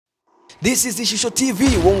This is ISHUSHO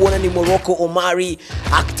TV. Wongona ni Morocco Omari,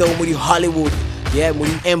 actor muri Hollywood. Yeah,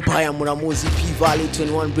 muri Empire, muramuzi P Valley,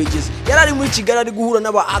 21 Bridges. Yarari muri Kigali guhura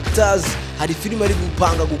n'aba actors. Hari film ari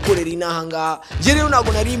gupanga gukorera inahanga. Je rero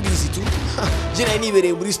nago nari mbizi tu. Je nari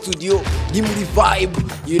nibereye muri studio, ndi muri vibe,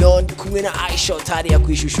 you know, ndi kumwe na ISHUSHO tari ya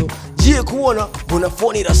kwishusho. Je kubona bona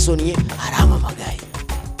phone irasoniye aramamagaye.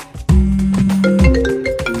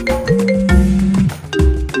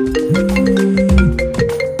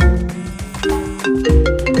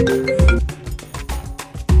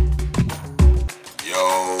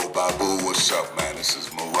 What's up, man? This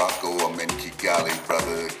is Morocco. I'm in Kigali,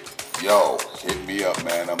 brother. Yo, hit me up,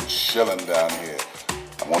 man. I'm chilling down here.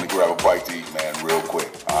 I want to grab a bite to eat, man, real quick.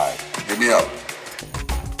 Alright, hit me up.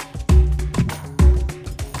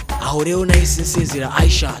 Aho rero nahise nsezera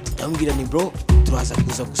Aisha ndambwira ni bro turaza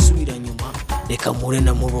kuza gusubira nyuma reka mpure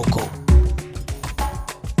na Morocco.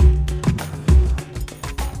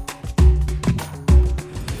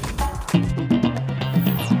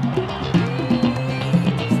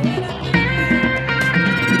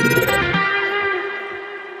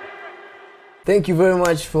 Thank you very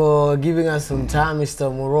much for giving us some time,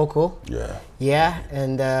 Mr. Morocco. Yeah. Yeah,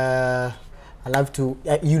 and I love to.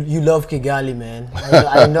 You love Kigali, man.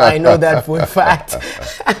 I know that for a fact.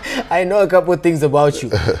 I know a couple of things about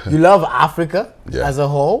you. You love Africa as a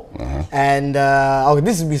whole, and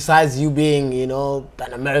this is besides you being, you know,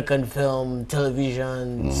 an American film,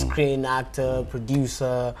 television, screen actor,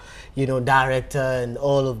 producer, you know, director, and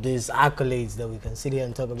all of these accolades that we can sit here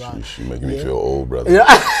and talk about. She's making me feel old, brother. Yeah.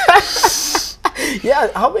 Yeah,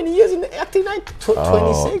 how many years in the acting night?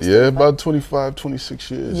 26? Yeah, about 25,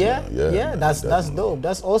 26 years. Yeah, that's dope.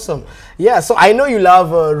 That's awesome. Yeah, so I know you love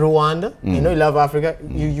Rwanda. You know you love Africa.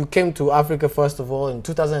 You came to Africa first of all in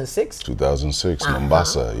 2006? 2006,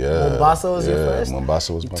 Mombasa, yeah. Mombasa was your first?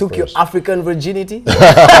 Mombasa was my took first. Your African virginity?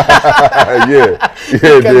 Yeah, you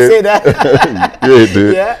can say that. Yeah, it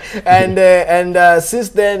did. Yeah, and since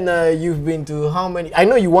then you've been to how many? I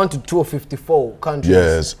know you want to tour 54 countries.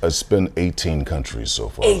 Yes, it's been 18 countries so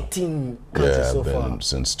far. 18 countries so far. I've been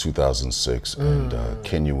since 2006, and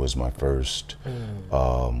Kenya was my first.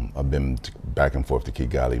 I've been back and forth to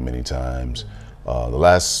Kigali many times.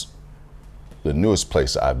 The newest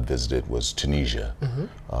place I visited was Tunisia,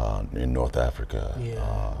 in North Africa.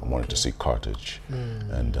 I wanted to see Carthage,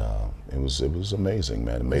 and it was amazing,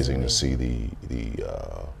 man. Amazing to see the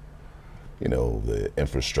you know, the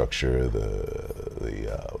infrastructure,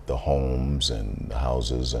 the homes and the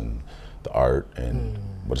houses and the art, and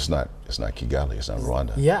but it's not Kigali, it's not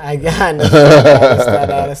Rwanda. Yeah, I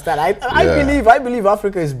understand. I believe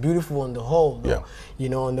Africa is beautiful on the whole, though, yeah. You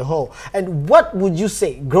know, on the whole. And what would you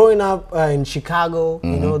say, growing up in Chicago,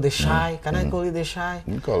 you know, the Shy, can I call it the Shy?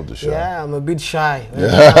 You call it the Shy. Yeah, I'm a bit shy. When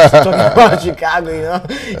it comes to talking about Chicago, you know.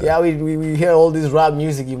 Yeah, we hear all this rap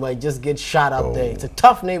music, you might just get shot up there. It's a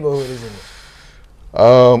tough neighborhood, isn't it?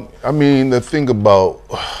 I mean, the thing about,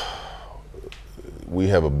 we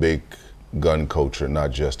have a big gun culture, not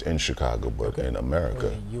just in Chicago, but in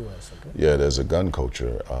America. In the US, Yeah, there's a gun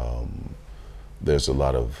culture. There's a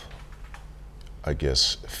lot of, I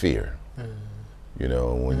guess, fear. You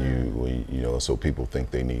know, when you know, so people think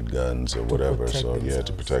they need guns or whatever. So yeah,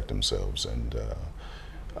 to protect themselves. And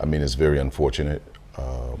I mean, it's very unfortunate.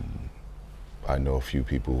 I know a few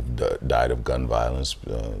people who've died of gun violence.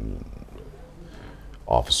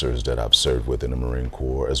 Officers that I've served with in the Marine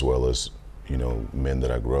Corps, as well as, you know, men that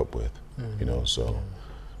I grew up with. You know, so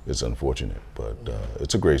it's unfortunate, but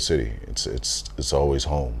it's a great city. It's always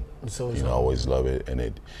home. It's always home. I always love it, and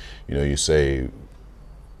it, you know, you say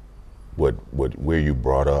where you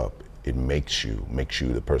brought up, it makes you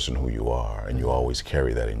the person who you are, and you always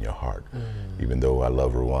carry that in your heart. Even though I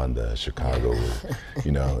love Rwanda, Chicago,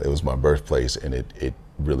 you know, it was my birthplace, and it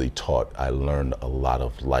really taught. I learned a lot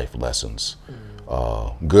of life lessons,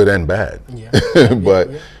 good and bad. But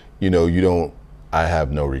you know, I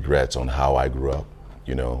have no regrets on how I grew up,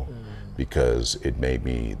 you know, because it made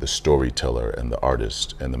me the storyteller and the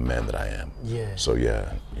artist and the man that I am. Yeah. So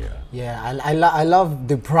yeah. I love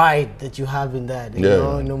the pride that you have in that. You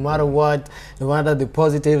know, no matter what, no matter the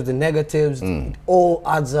positives, the negatives, it all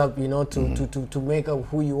adds up, you know, to make up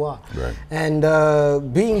who you are. Right. And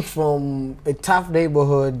being from a tough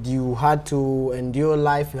neighborhood, you had to endure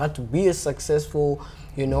life. You had to be a successful,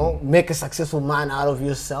 you know, make a successful man out of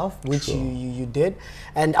yourself, which you did.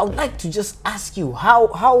 And I would like to just ask you, how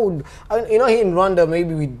you know, here in Rwanda,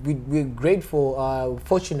 maybe we're grateful,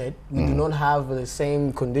 fortunate, we do not have the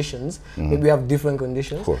same conditions. Maybe we have different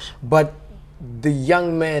conditions. Of course. But the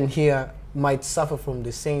young men here might suffer from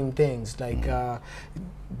the same things, like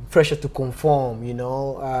pressure to conform, you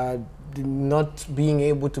know, not being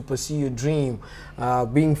able to pursue your dream,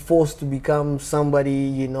 being forced to become somebody,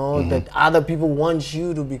 you know, that other people want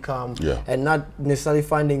you to become, and not necessarily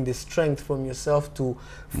finding the strength from yourself to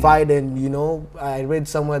fight. And, you know, I read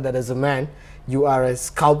somewhere that as a man, you are a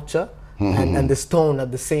sculptor and the stone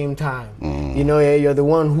at the same time. You know, you're the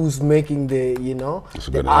one who's making the, you know,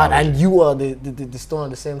 the art, and you are the stone at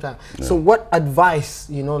the same time. So what advice,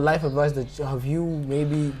 you know, life advice that have you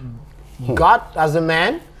maybe got as a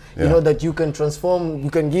man, you know, that you can transform,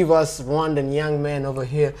 you can give us Rwandan young men over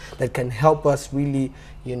here that can help us really,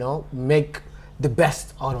 you know, make the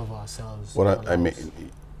best out of ourselves? Well, I mean,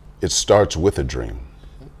 it starts with a dream.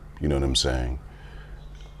 You know what I'm saying?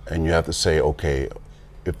 And you have to say, okay,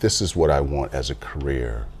 if this is what I want as a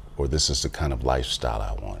career, or this is the kind of lifestyle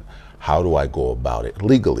I want, how do I go about it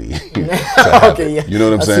legally to have it? You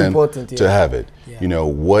know what I'm saying? Important, to have it. You know,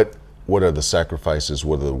 what are the sacrifices?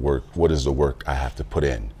 What is the work I have to put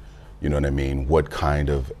in? You know what I mean? What kind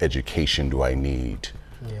of education do I need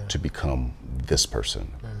to become this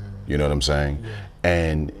person? You know what I'm saying?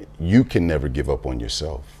 And you can never give up on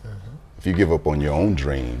yourself. If you give up on your own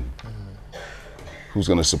dream, who's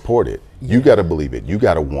going to support it? You got to believe it. You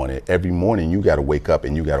got to want it. Every morning you got to wake up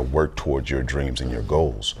and you got to work towards your dreams and your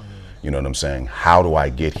goals. You know what I'm saying? How do I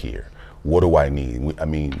get here? What do I need? I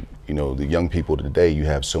mean, you know, the young people today, you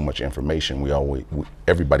have so much information.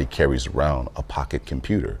 Everybody carries around a pocket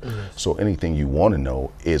computer. So anything you want to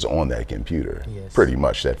know is on that computer, pretty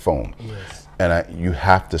much that phone. And you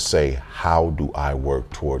have to say, how do I work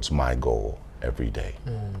towards my goal every day?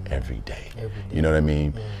 Every day. You know what I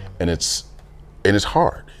mean? And it's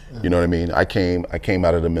hard. You know what I mean? I came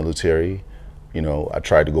out of the military. You know, I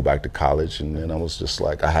tried to go back to college, and then I was just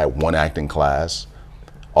like, I had one acting class.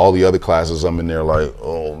 All the other classes, I'm in there like,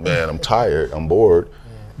 oh man, I'm tired, I'm bored.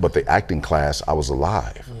 But the acting class, I was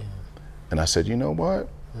alive. And I said, you know what?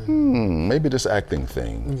 Maybe this acting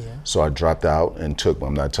thing. So I dropped out and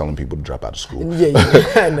I'm not telling people to drop out of school.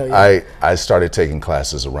 I started taking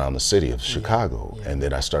classes around the city of Chicago, and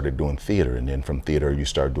then I started doing theater, and then from theater you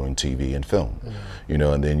start doing TV and film. You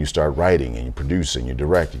know, and then you start writing and you produce and you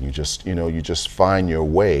direct, and you just find your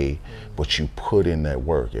way, but you put in that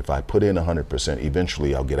work. If I put in 100%,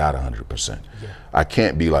 eventually I'll get out 100%. I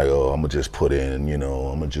can't be like, oh, I'm gonna just put in, you know,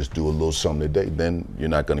 I'm gonna just do a little something today. Then you're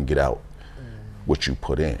not gonna get out what you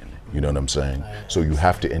put in. You know what I'm saying? So you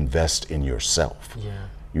have to invest in yourself.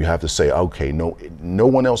 You have to say, okay, no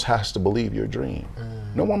one else has to believe your dream.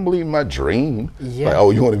 No one believes my dream. Like, oh,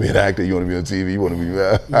 you want to be an actor, you want to be on TV, you want to be,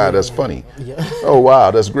 that's funny. Oh, wow,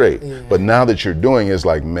 that's great. But now that you're doing it, it's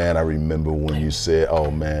like, man, I remember when you said, oh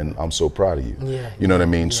man, I'm so proud of you. You know what I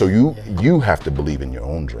mean? So you have to believe in your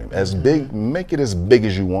own dream. As big, make it as big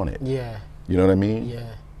as you want it. You know what I mean?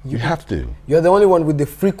 You have to. You're the only one with the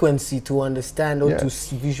frequency to understand or to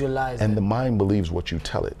visualize. And the mind believes what you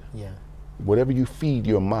tell it. Whatever you feed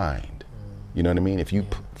your mind, you know what I mean? If you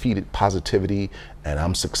feed it positivity, and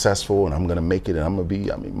I'm successful and I'm gonna make it and I'm gonna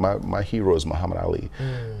be, I mean, my hero is Muhammad Ali.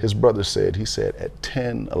 His brother said, he said at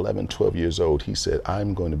 10, 11, 12 years old, he said,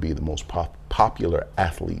 I'm going to be the most popular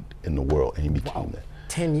athlete in the world. And he became that.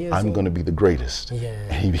 10 years I'm going to be the greatest.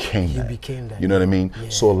 And he became that. You know what I mean?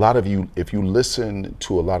 So a lot of you, if you listen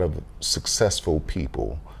to a lot of successful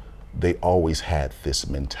people, they always had this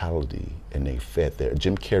mentality and they fed there.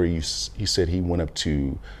 Jim Carrey, he said he went up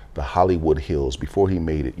to the Hollywood Hills before he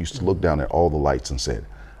made it, used to look down at all the lights and said,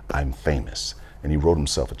 I'm famous. And he wrote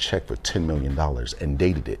himself a check for $10 million and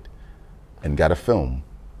dated it and got a film.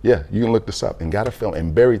 Yeah, you can look this up, and got a film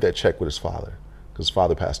and buried that check with his father. His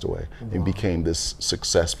father passed away and became this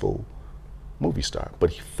successful movie star. But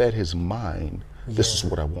he fed his mind, this is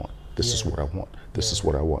what I want. This is what I want. This is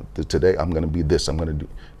what I want. Today I'm going to be this. I'm going to do.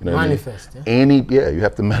 You know manifest. What I mean? You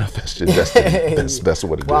have to manifest your destiny. That's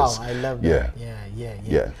what it is. Wow, I love that.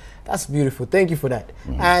 Yeah. That's beautiful. Thank you for that.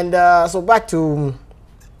 And so back to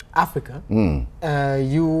Africa.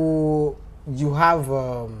 You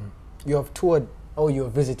have toured. Oh, you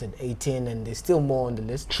have visited 18, and there's still more on the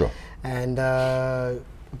list. Sure. And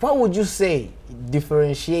what would you say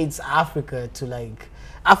differentiates Africa to like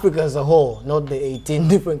Africa as a whole, not the 18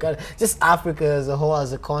 different countries, just Africa as a whole,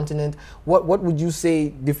 as a continent? What would you say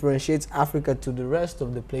differentiates Africa to the rest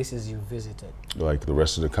of the places you visited? Like the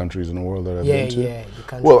rest of the countries in the world that I've been to? The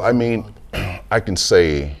countries. Well, I mean, I can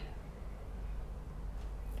say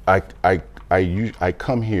I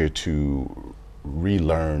come here to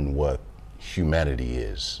relearn what humanity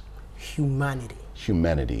is.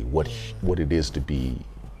 Humanity, what it is to be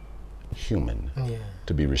human,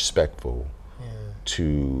 to be respectful,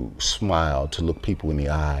 to smile, to look people in the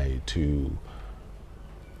eye, to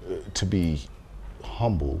be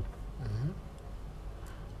humble,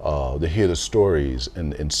 to hear the stories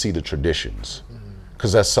and see the traditions,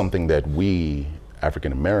 because that's something that we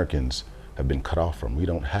African Americans have been cut off from. We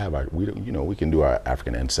don't have our, we don't, you know, we can do our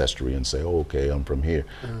African ancestry and say, oh, okay, I'm from here,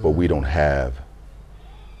 but we don't have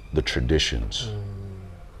the traditions.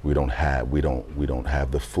 We don't have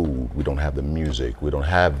the food. We don't have the music. We don't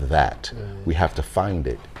have that. We have to find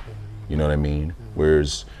it. You know what I mean?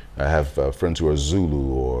 Whereas I have friends who are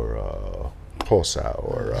Zulu or Xhosa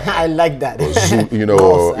or I like that. Or you know,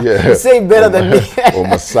 or, yeah, you say better than me. Or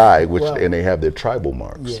Maasai, which Wow. and they have their tribal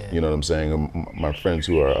marks. Yeah. You know what I'm saying? My friends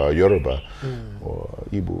who are Yoruba or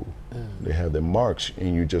Igbo, they have their marks,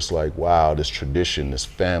 and you're just like, wow, this tradition, this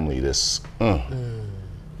family, this.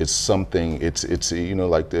 It's something. It's you know,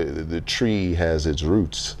 like the tree has its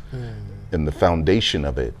roots, and the foundation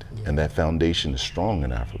of it, and that foundation is strong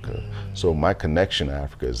in Africa. So my connection to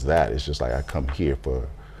Africa is that. It's just like I come here for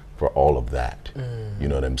all of that. You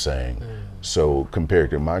know what I'm saying? So compared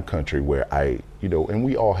to my country, where you know, and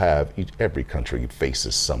we all have, every country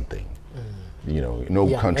faces something. You know,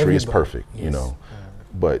 no country is perfect. Yes. You know,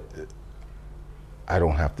 but I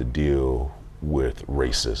don't have to deal with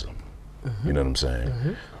racism. You know what I'm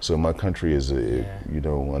saying? So my country is, you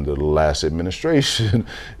know, under the last administration,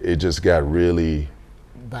 it just got really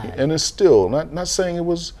bad. And it's still, not saying it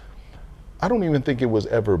was, I don't even think it was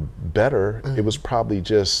ever better. It was probably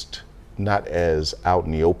just not as out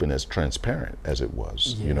in the open, as transparent as it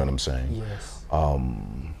was. You know what I'm saying? Yes.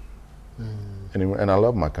 And I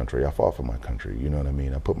love my country. I fought for my country. You know what I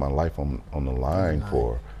mean? I put my life on the line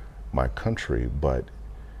for my country, but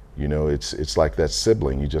you know, it's like that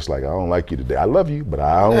sibling. You just like, I don't like you today. I love you, but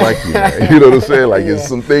I don't like you. Man. You know what I'm saying? Like, it's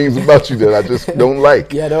some things about you that I just don't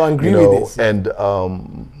like. Yeah, I don't agree with this. And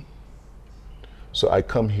so I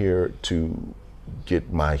come here to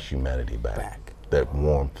get my humanity back. That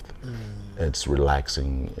warmth. It's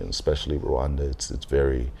relaxing, and especially Rwanda. It's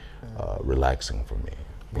very relaxing for me.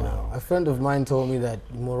 You know? A friend of mine told me that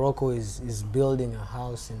Morocco is building a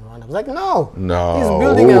house in Rwanda. I was like, no, he's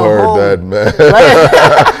building a home. That, man?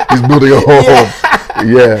 He's building a home.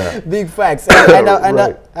 Yeah. Big facts.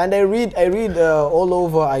 And I read all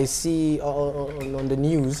over. I see on the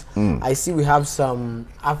news. I see we have some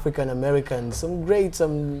African Americans, some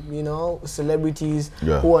you know, celebrities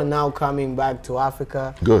who are now coming back to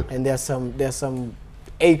Africa. Good. And there's some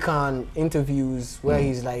Akon interviews where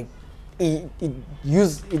he's like, it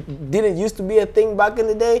didn't used to be a thing back in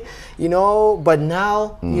the day, you know, but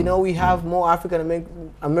now, you know, we have more African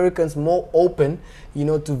Americans more open, you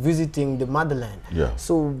know, to visiting the motherland. Yeah.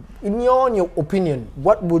 So in your opinion,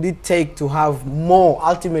 what would it take to have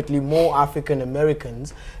ultimately more African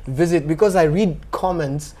Americans visit? Because I read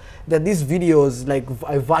comments that these videos, like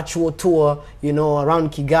a virtual tour, you know,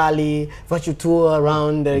 around Kigali, virtual tour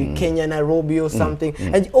around Kenya, Nairobi or something,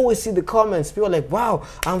 and you always see the comments, people are like, wow,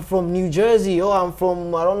 I'm from New Jersey, or I'm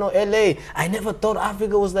from, I don't know, LA. I never thought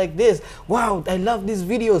Africa was like this. Wow, I love these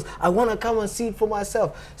videos. I want to come and see it for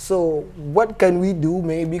myself. So what can we do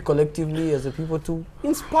maybe collectively as a people to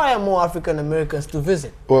inspire more African Americans to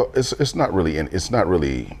visit? Well, it's not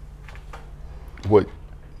really what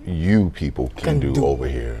you people can do over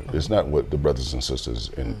here. It's not what the brothers and sisters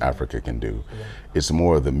in Africa can do. It's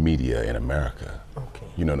more the media in America. Okay.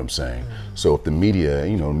 You know what I'm saying? So if the media,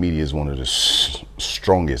 you know, media is one of the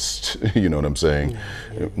strongest, you know what I'm saying,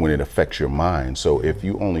 when it affects your mind. So if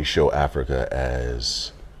you only show Africa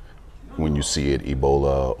as, when you see it,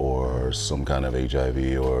 Ebola or some kind of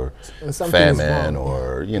HIV or famine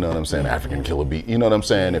or, you know what I'm saying, African killer bee, you know what I'm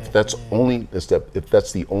saying? If that's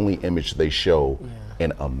the only image they show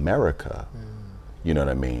in America, you know what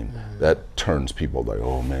I mean? That turns people like,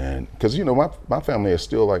 oh man, because you know my family is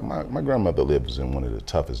still like, my grandmother lives in one of the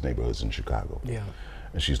toughest neighborhoods in Chicago. Yeah.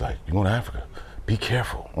 And she's like, you going to Africa? Be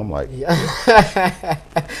careful. I'm like,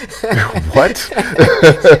 what?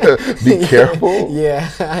 Be careful? Yeah,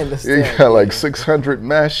 I understand. You got like 600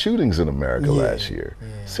 mass shootings in America last year.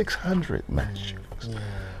 600 mass shootings.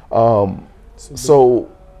 So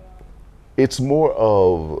it's more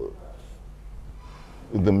of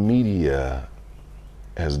the media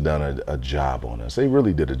has done a job on us. They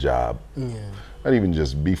really did a job. Not even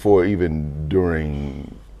just before, even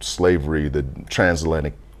during slavery, the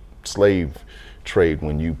transatlantic slave trade,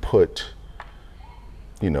 when you put,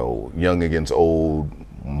 you know, young against old,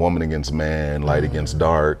 woman against man, light against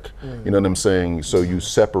dark, you know what I'm saying? So you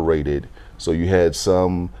separated. So you had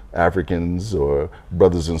some Africans or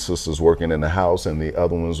brothers and sisters working in the house, and the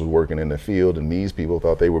other ones were working in the field, and these people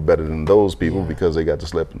thought they were better than those people because they got to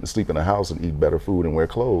sleep in the house and eat better food and wear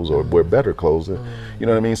clothes or wear better clothes. You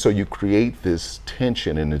know what I mean? So you create this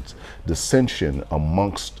tension and it's dissension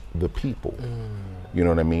amongst the people. You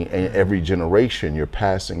know what I mean? And every generation, you're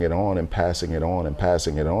passing it on and passing it on and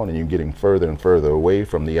passing it on, and you're getting further and further away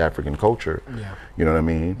from the African culture. Yeah. You know what I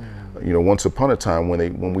mean? You know, once upon a time,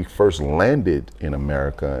 when we first landed in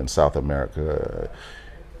America and South America,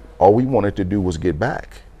 all we wanted to do was get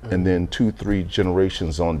back. And then 2-3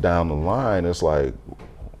 generations on down the line, it's like,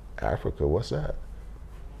 Africa, what's that?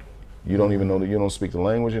 You don't even know that, you don't speak the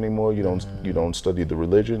language anymore. You don't study the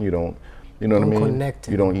religion. You know what I mean? Connected.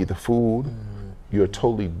 You don't eat the food. You're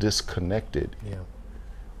totally disconnected. Yeah.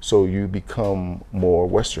 So you become more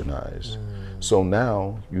westernized. So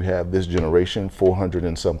now you have this generation 400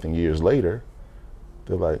 and something years later,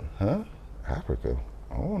 they're like, huh? Africa?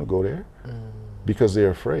 I don't want to go there. Because they're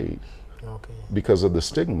afraid. Okay. Because of the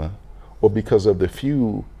stigma, or because of the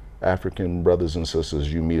few African brothers and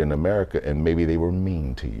sisters you meet in America, and maybe they were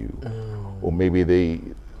mean to you, or maybe they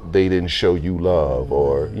didn't show you love,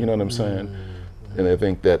 or you know what I'm saying? And I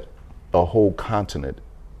think that a whole continent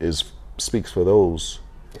speaks for those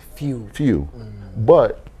few.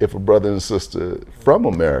 But if a brother and sister from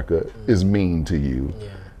America is mean to you,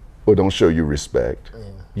 or don't show you respect,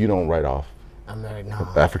 you don't write off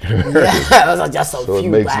African Americans. So it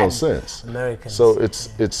makes no sense. Americans. So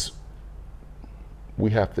it's we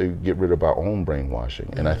have to get rid of our own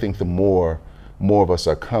brainwashing, and I think the more of us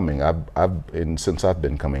are coming. Since I've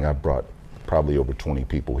been coming, I've brought probably over 20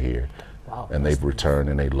 people here. Wow, and they've returned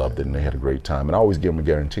and they loved it and they had a great time. And I always give them a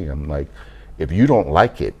guarantee. I'm like, if you don't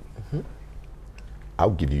like it,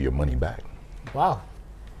 I'll give you your money back. Wow.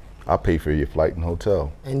 I'll pay for your flight and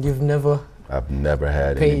hotel. And you've never? I've never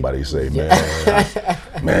had anybody say,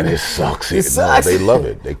 man, it sucks. It sucks. No, they love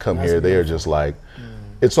it. They come here, they're just like,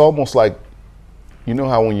 it's almost like, you know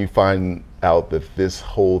how when you find out that this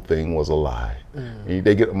whole thing was a lie.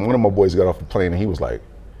 One of my boys got off the plane and he was like,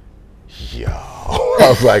 yo. I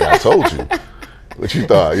was like, I told you. What you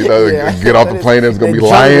thought? You know, get off the plane, there's gonna be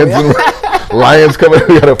lions and lions coming.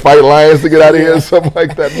 We gotta fight lions to get out of here, or something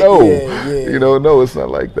like that. No, you know, no, it's not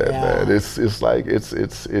like that, man. It's like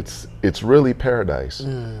it's really paradise.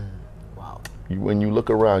 Wow. When you look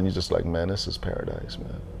around, you're just like, man, this is paradise,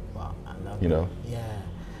 man. Wow, I love it. Yeah,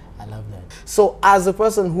 I love that. So, as a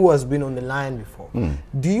person who has been on the line before,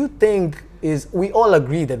 do you think we all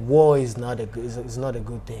agree that war is not a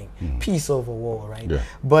good thing, peace over war, right? Yeah.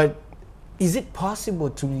 But is it possible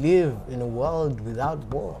to live in a world without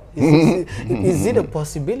war? Is it a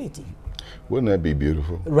possibility? Wouldn't that be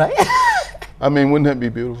beautiful? Right? I mean, wouldn't that be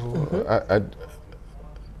beautiful?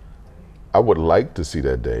 I would like to see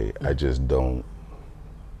that day. I just don't,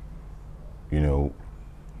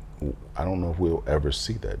 I don't know if we'll ever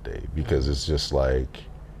see that day, because it's just like,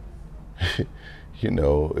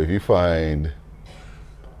 if you find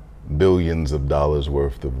billions of dollars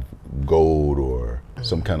worth of gold or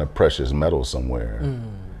some kind of precious metal somewhere,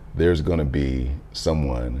 there's going to be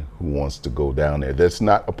someone who wants to go down there that's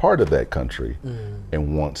not a part of that country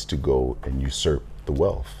and wants to go and usurp the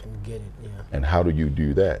wealth. And get it, And how do you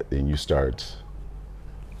do that? Then you start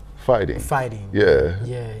fighting. Yeah.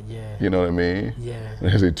 You know what I mean? Yeah. And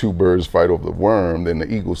as the two birds fight over the worm, then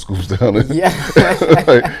the eagle scoops down and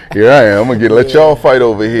like, here I am, I'm gonna let y'all fight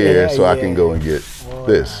over here so I can go and get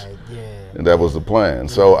this. And that was the plan.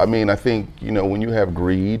 So I mean, I think, when you have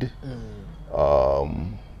greed,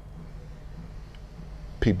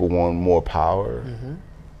 people want more power,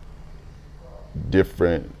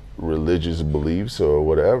 different religious beliefs or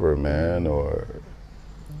whatever, man, or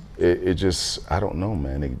it just, I don't know,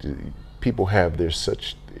 man. People have their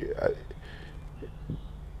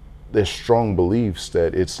strong beliefs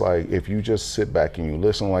that it's like, if you just sit back and you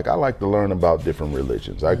listen, like I like to learn about different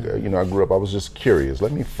religions. I grew up, I was just curious.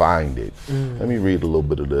 Let me find it. Let me read a little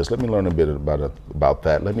bit of this. Let me learn a bit about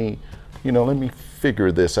that. Let me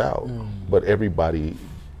figure this out. But everybody,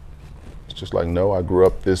 it's just like, no, I grew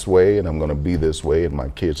up this way and I'm going to be this way and my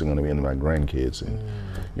kids are going to be into my grandkids. And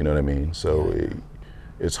you know what I mean? So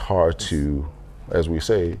it's hard to, as we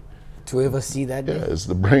say, to ever see that day. Yeah, it's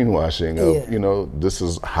the brainwashing of, this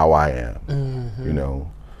is how I am,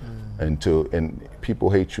 and people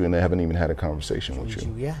hate you and they haven't even had a conversation with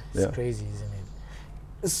you. Yeah, it's crazy, isn't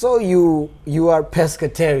it? So you are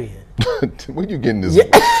pescatarian. Where you getting this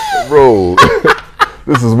road?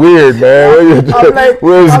 This is weird, man.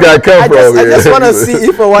 Where this guy come from? I just want to see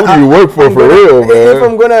if I want. Who do you work for real, man? If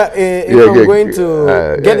I'm going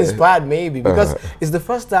to get inspired, maybe, because it's the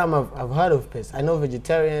first time I've heard of pesca. I know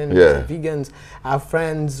vegetarians, vegans. I have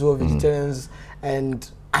friends who are vegetarians, and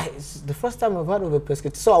it's the first time I've heard of a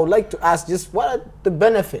pesca. So I would like to ask, just what are the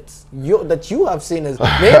benefits that you have seen? As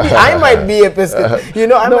maybe I might be a pesca.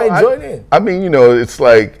 I might join in. I mean, it's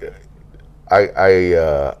like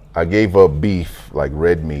I gave up beef, like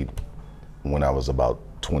red meat, when I was about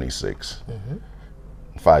 26,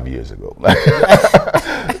 5 years ago.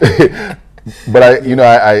 But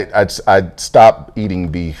I'd stop eating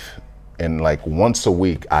beef, and like once a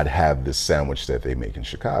week I'd have this sandwich that they make in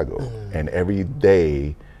Chicago, and every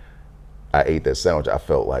day I ate that sandwich, I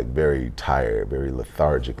felt like very tired, very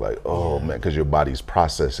lethargic, like, oh man, because your body's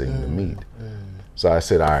processing the meat. So I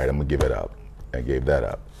said, all right, I'm gonna give it up. I gave that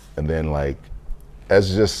up. And then like,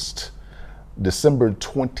 as just December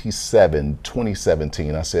 27,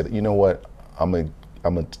 2017, I said, you know what, I'm gonna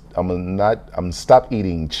stop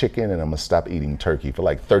eating chicken, and I'm gonna stop eating turkey for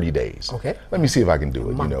like 30 days. Okay. Let me see if I can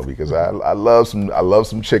do it, you know, because I love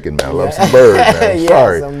some chicken, man. I love some bird, man. I'm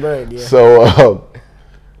sorry. Some bird, yeah. So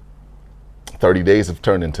 30 days have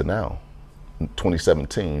turned into now.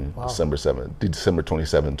 2017, wow. December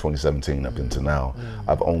 27, 2017 up until now,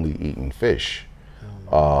 I've only eaten fish.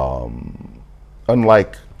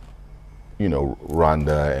 Unlike, you know,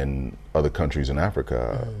 Rwanda and other countries in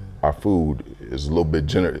Africa, our food is a little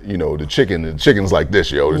bit you know, the chicken's like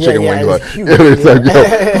this, yo. The chicken wing, like, huge, it's like, yo,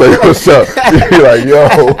 like, what's up? You're like, yo,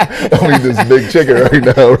 I'm eating this big chicken right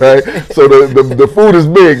now, right? So the food is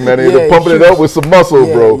big, man. They're pumping it up with some muscle,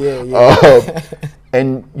 bro.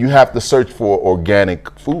 And you have to search for organic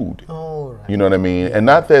food. Oh, right. You know what I mean? And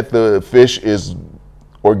not that the fish is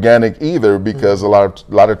organic either, because a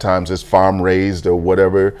lot of times it's farm raised or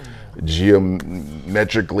whatever,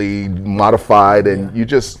 geometrically modified, and you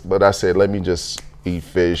just. But I said, let me just eat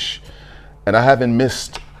fish, and I haven't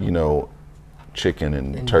missed, you know, chicken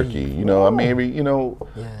and turkey. You know, I mean, you know.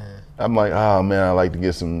 I'm like, oh man, I like to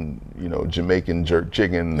get some, you know, Jamaican jerk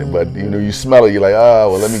chicken, but you know, you smell it, you're like, oh,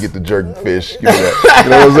 well, let me get the jerk fish. Give me that. You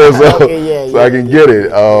know what I'm saying? So, so I can get it.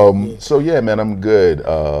 So yeah, man, I'm good.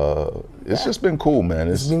 It's just been cool, man.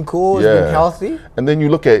 It's been cool. It's been healthy. And then you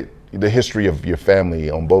look at the history of your family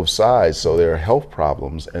on both sides. So there are health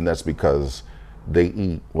problems, and that's because they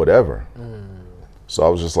eat whatever. So I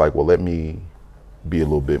was just like, well, let me be a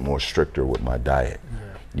little bit more stricter with my diet.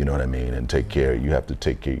 You know what I mean? And take care. You have to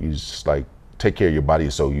take care. You just like take care of your body,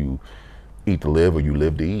 so you eat to live or you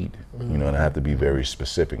live to eat. You know, and I have to be very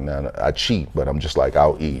specific. Now I cheat, but I'm just like,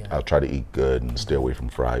 I'll eat. I'll try to eat good and stay away from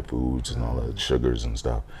fried foods and all the sugars and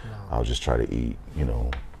stuff. I'll just try to eat, you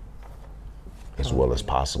know, as well as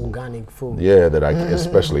possible. Organic food. Yeah, that I,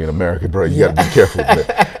 especially in America, bro, you gotta be careful.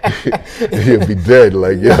 You'll be dead,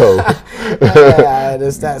 like, yo. I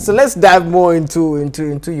understand. So let's dive more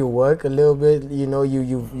into your work a little bit. You know,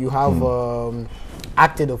 you have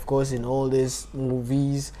acted, of course, in all these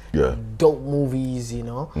movies, dope movies, you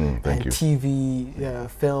know, thank you. TV,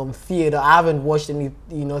 film, theater. I haven't watched any,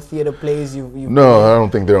 you know, theater plays. No, I don't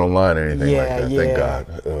think they're online or anything like that. Thank God.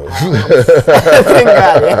 Thank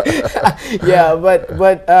God. Yeah, but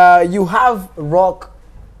you have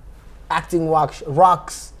acting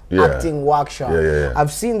workshop.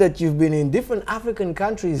 I've seen that you've been in different African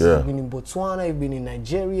countries. You've been in Botswana, you've been in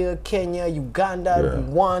Nigeria, Kenya, Uganda,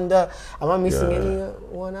 Rwanda. Am I missing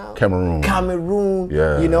anyone out? Cameroon.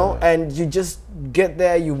 You know, and you just get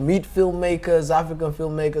there, you meet filmmakers, African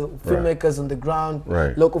filmmakers on the ground,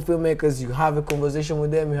 local filmmakers, you have a conversation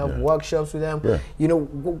with them, you have workshops with them. You know,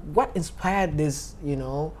 what inspired this, you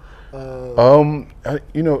know?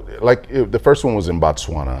 You know, like the first one was in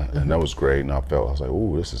Botswana, and that was great, and I was like,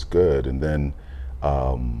 "Ooh, this is good." And then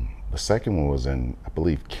the second one was in, I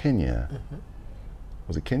believe, Kenya.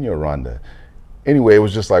 Was it Kenya or Rwanda? Anyway, it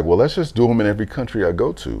was just like, well, let's just do them in every country I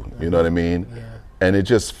go to. You know what I mean? And it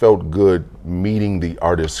just felt good meeting the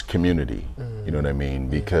artist community. You know what I mean?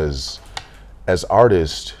 Because as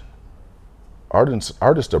artists are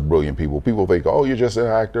brilliant people. People think, oh, you're just an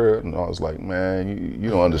actor. And I was like, man, you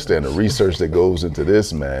don't understand the research that goes into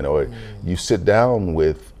this, man. Or you sit down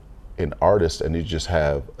with an artist and you just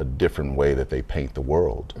have a different way that they paint the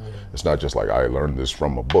world. It's not just like, I learned this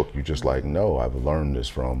from a book. You just like, no, I've learned this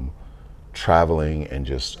from traveling and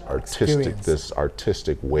just this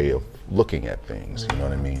artistic way of looking at things. You know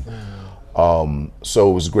what I mean? So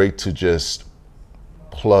it was great to just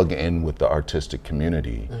plug in with the artistic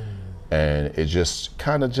community. And it just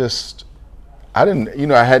kind of I didn't, you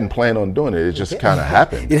know, I hadn't planned on doing it. It just kind of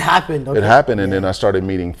happened. It happened. It happened, and then I started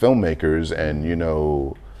meeting filmmakers and, you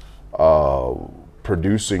know,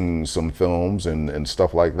 producing some films and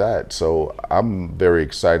stuff like that. So I'm very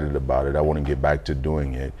excited about it. I want to get back to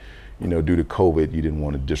doing it. You know, due to COVID, you didn't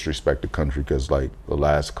want to disrespect the country, because like the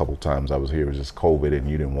last couple times I was here, it was just COVID, and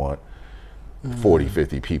you didn't want 40,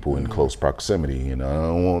 50 people in close proximity. You know, I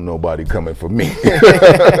don't want nobody coming for me.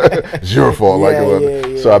 It's your fault.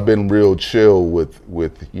 So I've been real chill with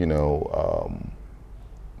you know,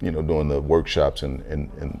 you know, doing the workshops in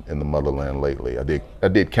the motherland lately. I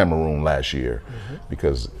did Cameroon last year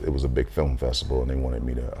because it was a big film festival and they wanted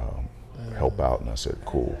me to help out, and I said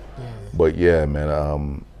cool. But yeah,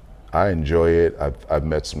 man, I enjoy it. I've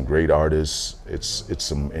met some great artists. It's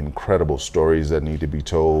some incredible stories that need to be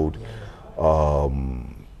told.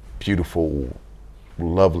 Beautiful,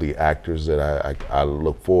 lovely actors that I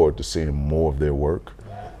look forward to seeing more of their work.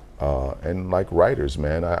 And like writers,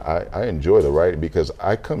 man, I enjoy the writing because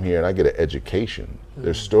I come here and I get an education.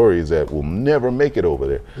 There's stories that will never make it over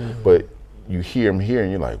there, but you hear them here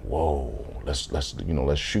and you're like, whoa, let's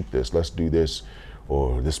shoot this, let's do this,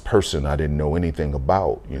 or this person I didn't know anything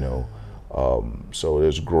about, you know. So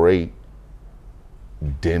there's great,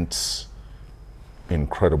 dense,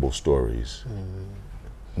 incredible stories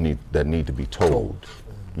that need to be told,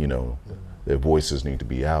 you know. Their voices need to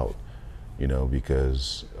be out, you know,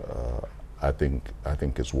 because I think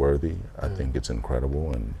it's worthy. I think it's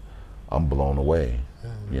incredible, and I'm blown away.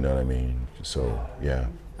 You know what I mean? So yeah.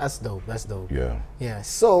 That's dope. That's dope. Yeah. Yeah.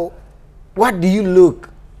 So, what do you look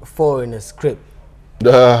for in a script?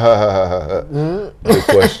 Good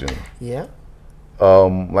question. Yeah.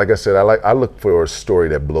 Like I said, I look for a story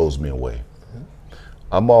that blows me away.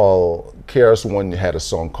 KRS-One had a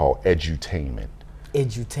song called Edutainment.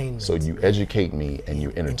 Edutainment. So you educate me and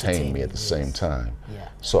you entertain me at the same time. Yeah.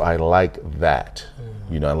 So I like that.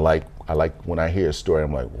 You know, I like when I hear a story,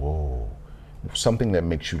 I'm like, whoa, something that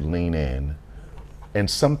makes you lean in, and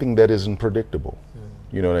something that isn't predictable.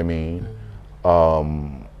 You know what I mean?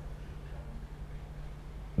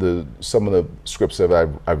 Some of the scripts that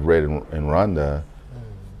I've read in Rwanda,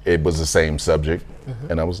 it was the same subject,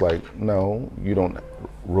 and I was like, no, you don't.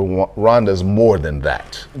 Rwanda's more than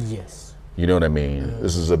that. Yes. You know what I mean?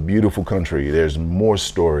 This is a beautiful country. There's more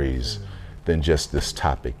stories than just this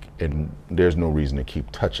topic, and there's no reason to keep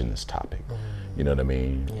touching this topic. You know what I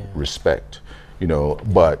mean? Yeah. Respect. You know,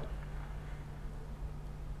 but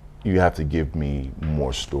you have to give me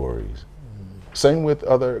more stories. Same with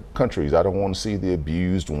other countries. I don't want to see the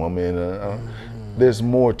abused woman. There's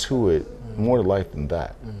more to it, more to life than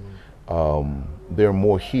that. There are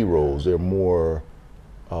more heroes. There are more,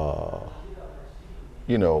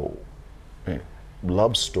 you know,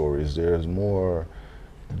 love stories. There's more.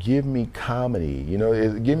 Give me comedy. You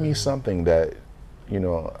know, give me something that, you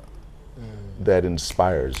know, that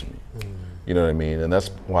inspires me. You know what I mean? And that's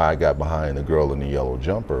why I got behind The Girl in the Yellow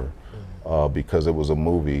Jumper, because it was a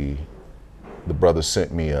movie. The brother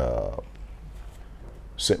sent me a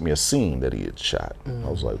scene that he had shot. I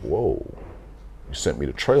was like, whoa. He sent me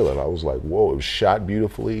the trailer. I was like, whoa, it was shot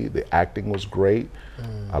beautifully. The acting was great.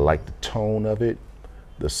 I liked the tone of it.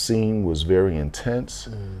 The scene was very intense.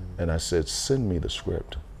 And I said, send me the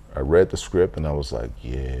script. I read the script and I was like,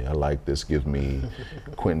 yeah, I like this. Gives me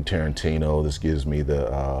Quentin Tarantino. This gives me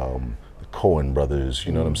the Coen brothers.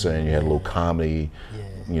 You know what I'm saying? You had a little comedy.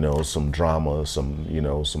 You know, some drama, some, you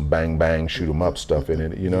know, some bang bang, shoot 'em up stuff in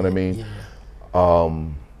it. You know what I mean?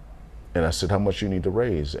 And I said, how much you need to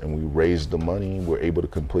raise? And we raised the money. We're able to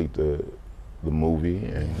complete the movie,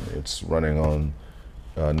 and it's running on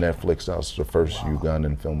Netflix. That's the first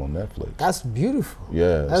Ugandan film on Netflix. That's beautiful.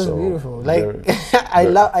 Yeah, that's beautiful. Like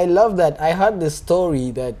I love that. I heard the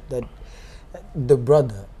story that the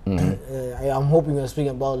brother. I'm hoping you're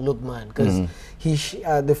speaking about Lukman, because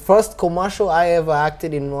the first commercial I ever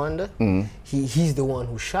acted in Rwanda, he's the one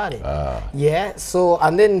who shot it. Yeah. So,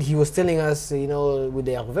 and then he was telling us, you know, with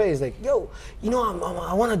the Hervé, he's like, yo, you know,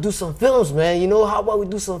 I want to do some films, man. You know, how about we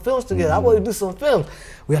do some films together? How about we do some films?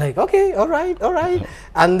 We're like, okay, all right.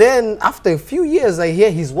 And then after a few years, I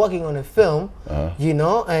hear he's working on a film, you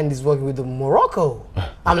know, and he's working with the Morocco.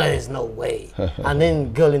 I'm like, there's no way. And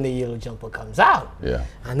then Girl in the Yellow Jumper comes out. Yeah.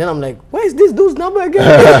 And then I'm like, where's this dude's number again?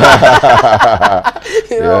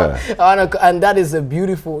 You know, and that is a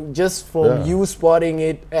beautiful, just from you spotting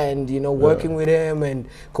it and, you know, working with him and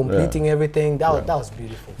completing everything. That was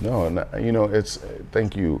beautiful. No, and you know,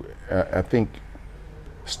 thank you. I think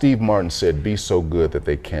Steve Martin said, be so good that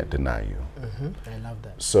they can't deny you. I love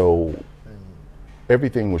that. So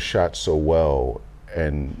everything was shot so well,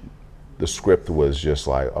 and the script was just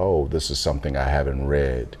like, oh, this is something I haven't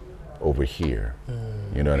read over here.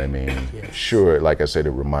 You know what I mean? Yes. Sure, like I said,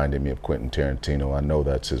 it reminded me of Quentin Tarantino. I know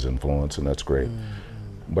that's his influence, and that's great.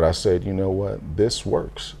 But I said, you know what? This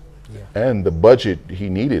works. And the budget he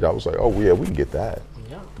needed, I was like, oh, yeah, we can get that.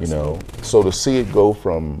 You know? So to see it go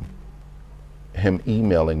from him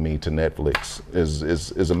emailing me to Netflix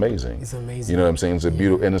is amazing. It's amazing. You know what I'm saying? It's a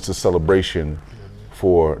beautiful, and it's a celebration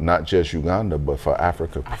for not just Uganda, but for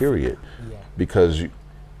Africa, period. Because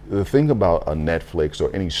the thing about a Netflix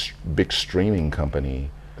or any big streaming company,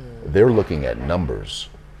 they're looking at numbers.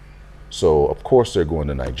 So of course they're going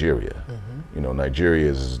to Nigeria. You know,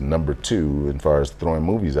 Nigeria is #2 as far as throwing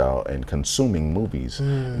movies out and consuming movies.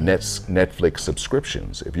 Netflix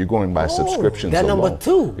subscriptions. If you're going by subscriptions they're alone,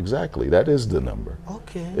 #2. exactly, that is the number.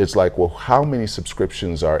 Okay. It's like, well, how many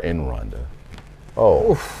subscriptions are in Rwanda?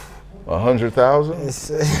 Oh,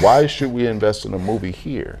 100,000. Why should we invest in a movie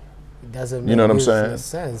here? It doesn't make You know what I'm saying?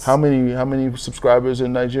 sense. How many subscribers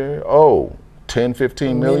in Nigeria? Oh, 10,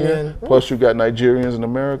 15 million. Plus you got Nigerians in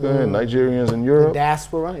America and Nigerians in Europe. The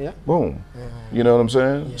diaspora, yeah. Boom. You know what I'm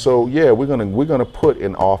saying? Yeah. So yeah, we're gonna put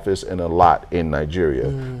an office and a lot in Nigeria.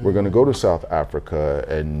 We're gonna go to South Africa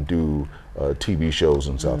and do TV shows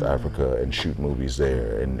in South Africa and shoot movies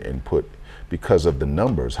there and put, because of the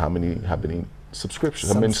numbers, how many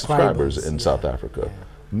subscriptions, how many subscribers in South Africa?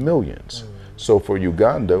 Millions. So for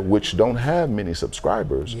Uganda, which don't have many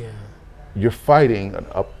subscribers, you're fighting an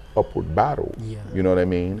upward battle. You know what I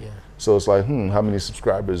mean? So it's like, how many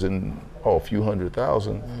subscribers in a few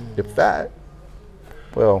 100,000, if that.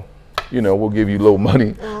 Well, you know, we'll give you a little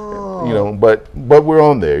money, you know, but we're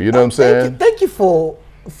on there. You know what I'm saying? Thank you for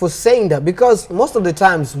saying that, because most of the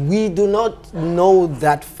times we do not know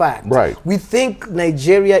that fact. Right. We think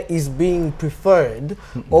Nigeria is being preferred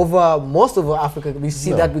over most of Africa. We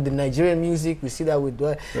see that with the Nigerian music. We see that with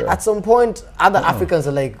at some point other Africans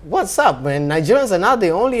are like, "What's up, man? Nigerians are not the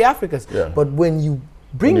only Africans." But when you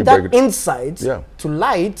bring that insight to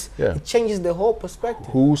light, it changes the whole perspective.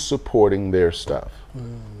 Who's supporting their stuff?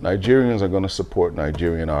 Nigerians are going to support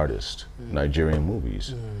Nigerian artists, Nigerian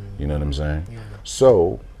movies. You know what I'm saying?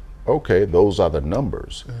 So, okay, those are the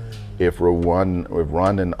numbers. If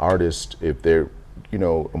Rwandan artists, if they're, you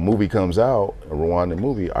know, a movie comes out, a Rwandan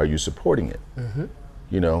movie, are you supporting it?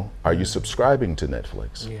 You know, are you subscribing to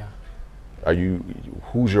Netflix? Are you,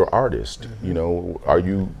 who's your artist? You know, are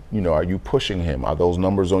you pushing him? Are those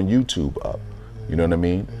numbers on YouTube up? You know what I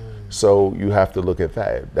mean? So you have to look at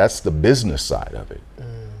that. That's the business side of it.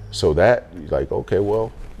 So that, like, okay,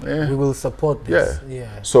 well, we will support this.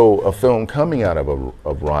 So a film coming out of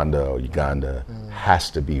Rwanda or Uganda has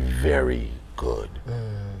to be very good.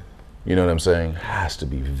 You know what I'm saying? Has to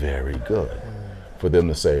be very good for them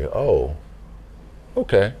to say, oh,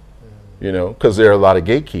 okay. You know, because there are a lot of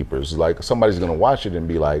gatekeepers. Like, somebody's going to watch it and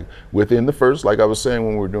be like, within the first, like I was saying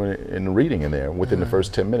when we were doing it in the reading in there, within the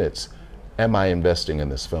first 10 minutes, am I investing in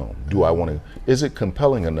this film? Do I want to, is it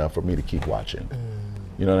compelling enough for me to keep watching?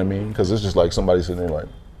 You know what I mean? Because it's just like somebody sitting there like,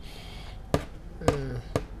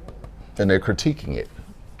 and they're critiquing it.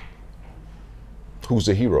 Who's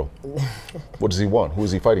the hero? What does he want? Who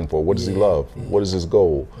is he fighting for? What does he love? What is his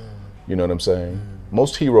goal? You know what I'm saying?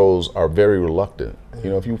 Most heroes are very reluctant.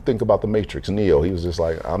 You know, if you think about the Matrix, Neo, he was just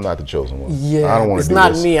like, I'm not the chosen one. I don't want to do this.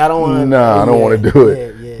 It's not me. I don't want to. Nah, I don't want to do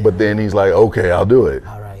it. But then he's like, okay, I'll do it.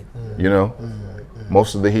 All right. You know?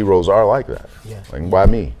 Most of the heroes are like that. Like, why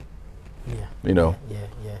me? You know?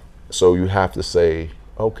 So you have to say,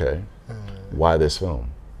 okay, why this film?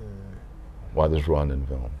 Why this Rwandan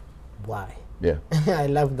film? Why? Yeah. I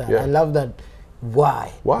love that. I love that.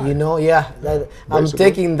 Why? Why? You know, I'm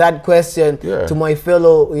taking that question to my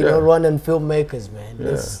fellow, you know, Rwandan filmmakers, man.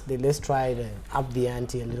 Let's try to up the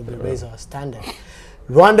ante a little bit, raise our standard.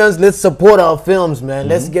 Rwandans, let's support our films, man.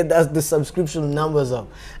 Let's get the subscription numbers up.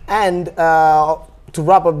 And to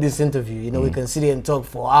wrap up this interview, you know, we can sit here and talk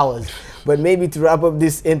for hours, but maybe to wrap up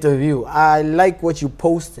this interview, I like what you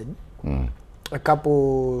posted a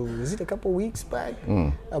couple weeks back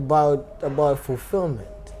about fulfillment.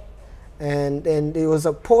 And it was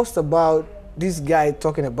a post about this guy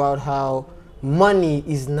talking about how money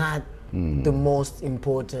is not the most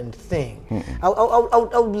important thing. I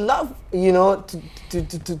would love, you know,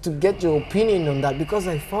 to get your opinion on that, because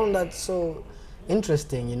I found that so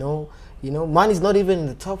interesting. You know, money is not even in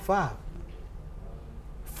the top 5.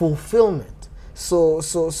 Fulfillment. So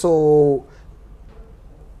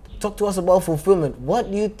talk to us about fulfillment.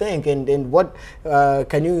 What do you think, and what how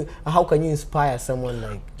can you inspire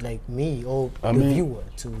someone like me or the viewer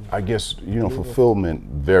to? I guess, you know, fulfillment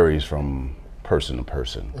varies from person to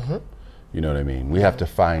person. You know what I mean? We have to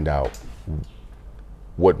find out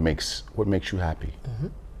what makes you happy.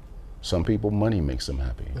 Some people, money makes them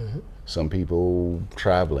happy. Some people,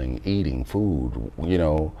 traveling, eating, food. You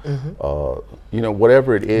know,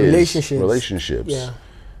 whatever it is. Relationships.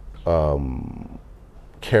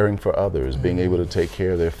 Caring for others, being able to take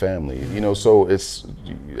care of their family. You know, so it's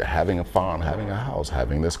having a farm, having a house,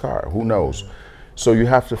 having this car, who knows? So you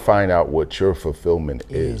have to find out what your fulfillment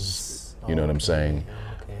is. You know what I'm saying?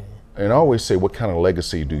 And I always say, what kind of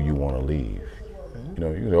legacy do you want to leave? You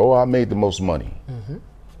know, oh, I made the most money.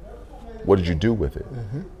 What did you do with it?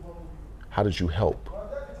 How did you help?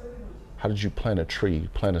 How did you plant a tree,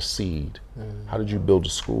 plant a seed? How did you build a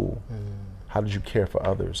school? How did you care for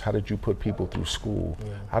others? How did you put people through school?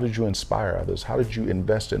 How did you inspire others? How did you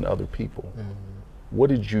invest in other people?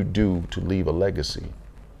 What did you do to leave a legacy?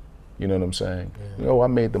 You know what I'm saying? You know, I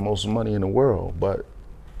made the most money in the world, but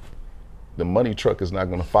the money truck is not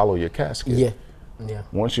going to follow your casket.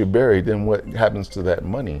 Once you're buried, then what happens to that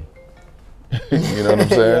money? You know what I'm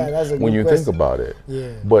saying? When you think about it.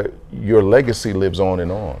 But your legacy lives on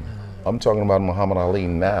and on. I'm talking about Muhammad Ali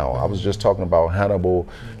now. I was just talking about Hannibal,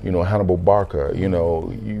 you know, Hannibal Barca. You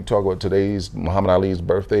know, you talk about today's Muhammad Ali's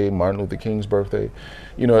birthday, Martin Luther King's birthday.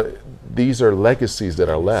 You know, these are legacies that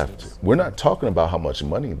are left. We're not talking about how much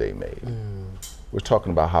money they made. We're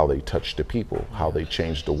talking about how they touched the people, how they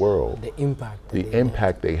changed the world. The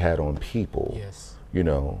impact they had on people. You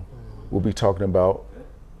know, we'll be talking about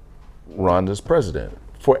Rwanda's president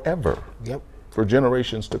forever. For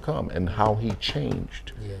generations to come, and how he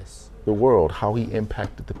changed the world, how he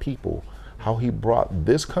impacted the people, how he brought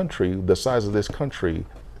this country, the size of this country,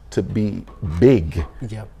 to be big,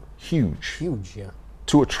 huge,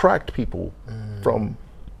 to attract people from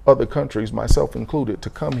other countries, myself included, to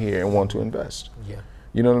come here and want to invest.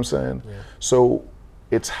 You know what I'm saying? So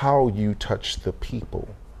it's how you touch the people.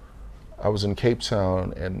 I was in Cape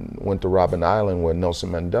Town and went to Robben Island where Nelson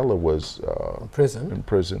Mandela was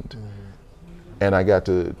imprisoned. And I got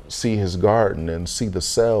to see his garden and see the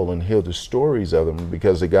cell and hear the stories of him,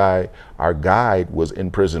 because the guy, our guide, was in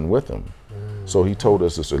prison with him. So he told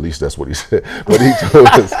us this, or at least that's what he said, but he told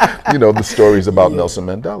us, you know, the stories about Nelson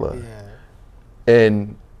Mandela.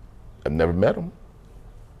 And I've never met him,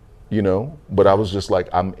 you know, but I was just like,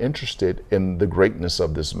 I'm interested in the greatness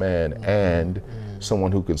of this man and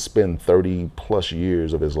someone who could spend 30+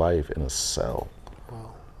 years of his life in a cell.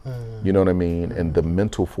 You know what I mean? And the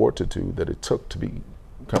mental fortitude that it took to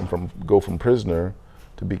go from prisoner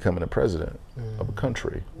to becoming a president of a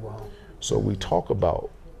country. So we talk about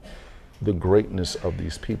the greatness of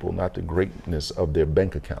these people, not the greatness of their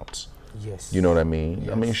bank accounts. You know what I mean?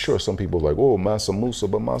 I mean, sure, some people are like, oh, Mansa Musa,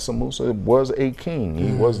 but Mansa Musa was a king.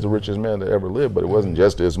 He was the richest man that ever lived, but it wasn't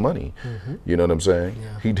just his money. You know what I'm saying?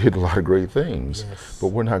 He did a lot of great things, but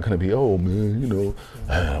we're not going to be, oh man, you know,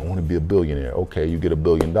 I want to be a billionaire. Okay, you get $1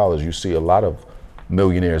 billion. You see a lot of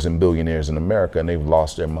millionaires and billionaires in America, and they've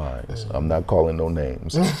lost their minds. I'm not calling no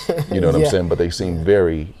names. You know what I'm saying? But they seem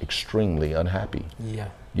very, extremely unhappy.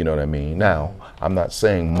 You know what I mean? Now, I'm not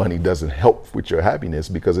saying money doesn't help with your happiness,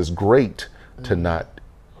 because it's great to not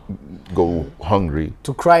go hungry.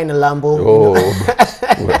 To cry in a Lambo. Oh,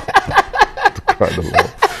 well, to cry in a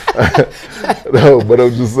Lambo. No, but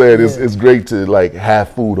I'm just saying, it's great to like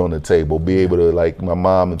have food on the table, be able to, like, my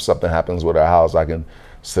mom, if something happens with her house, I can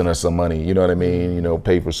send her some money, you know what I mean? You know,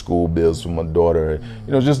 pay for school bills for my daughter,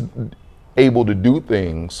 you know, just able to do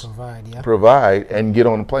things, provide, and get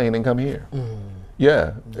on a plane and come here.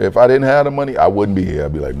 If I didn't have the money, I wouldn't be here.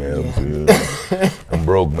 I'd be like, man, I'm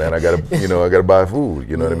broke, man. I gotta buy food.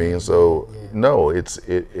 You know what I mean? So no,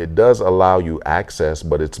 it does allow you access,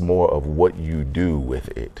 but it's more of what you do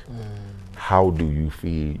with it. How do you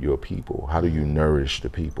feed your people? How do you nourish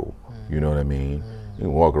the people? You know what I mean? You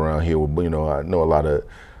can walk around here with, you know, I know a lot of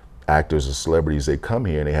actors or celebrities, they come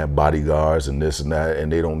here and they have bodyguards and this and that, and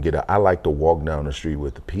they don't get it. I like to walk down the street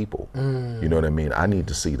with the people. You know what I mean? I need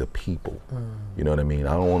to see the people. You know what I mean?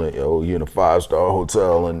 I don't want to, oh, you're in a 5-star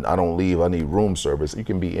hotel and I don't leave, I need room service. You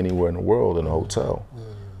can be anywhere in the world in a hotel.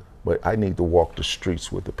 But I need to walk the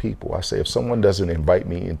streets with the people. I say, if someone doesn't invite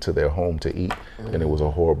me into their home to eat, then it was a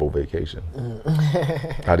horrible vacation.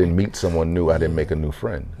 I didn't meet someone new, I didn't make a new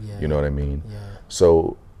friend. You know what I mean?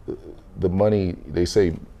 So the money, they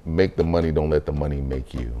say, make the money, don't let the money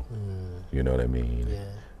make you. You know what I mean?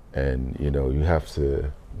 And you know, you have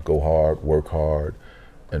to go hard, work hard,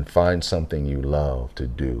 and find something you love to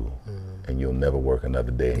do, and you'll never work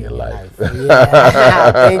another day in your life.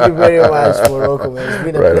 Thank you very much, Morocco, man. It's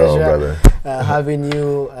been a pleasure having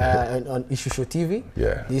you on ISHUSHO TV.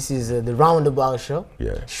 This is the Roundabout Show.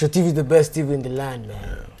 ISHUSHO TV is the best TV in the land,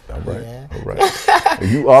 man. All right, all right.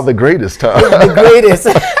 You are the greatest, huh? The greatest.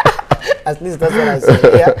 At least that's what I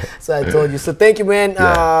said. So I told you. So thank you, man.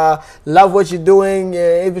 Love what you're doing.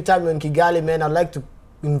 Every time you're in Kigali, man, I'd like to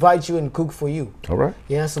invite you and cook for you. All right.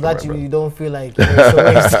 Yeah, so that you don't feel like it's a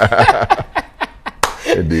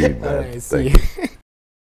waste. Indeed, man. All right, see you.